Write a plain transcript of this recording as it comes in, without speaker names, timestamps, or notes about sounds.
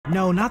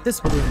No, not this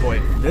balloon boy.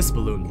 This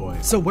balloon boy.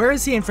 So where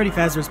is he in Freddy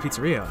Fazbear's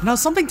Pizzeria? Now,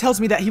 something tells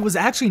me that he was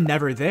actually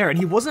never there, and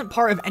he wasn't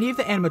part of any of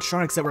the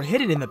animatronics that were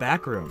hidden in the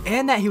back room,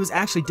 and that he was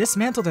actually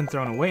dismantled and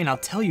thrown away, and I'll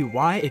tell you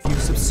why if you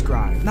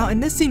subscribe. Now,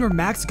 in this scene where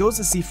Max goes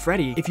to see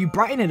Freddy, if you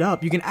brighten it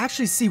up, you can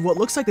actually see what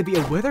looks like to be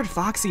a withered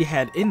foxy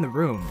head in the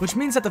room, which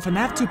means that the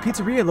FNAF 2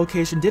 Pizzeria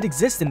location did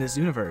exist in this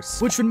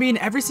universe, which would mean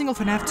every single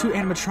FNAF 2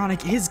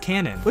 animatronic is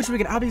canon, which we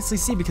can obviously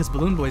see because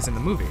Balloon Boy's in the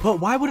movie.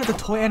 But why wouldn't the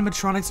toy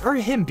animatronics or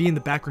him be in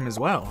the back room as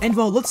well? And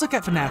well, let's look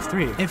at FNAF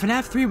 3. In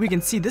FNAF 3, we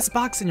can see this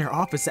box in your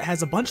office that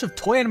has a bunch of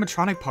toy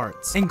animatronic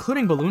parts,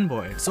 including Balloon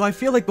Boy. So I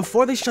feel like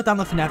before they shut down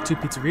the FNAF 2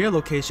 Pizzeria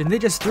location, they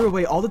just threw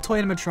away all the toy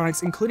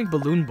animatronics, including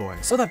Balloon Boy.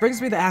 So that brings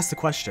me to ask the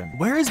question,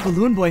 where is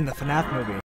Balloon Boy in the FNAF movie?